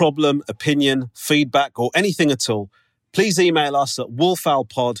have a problem, opinion, feedback, or anything at all, please email us at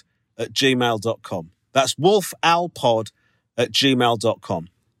wolfowlpod@gmail.com. That's wolfowlpod@gmail.com.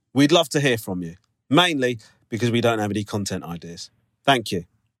 We'd love to hear from you, mainly because we don't have any content ideas. Thank you.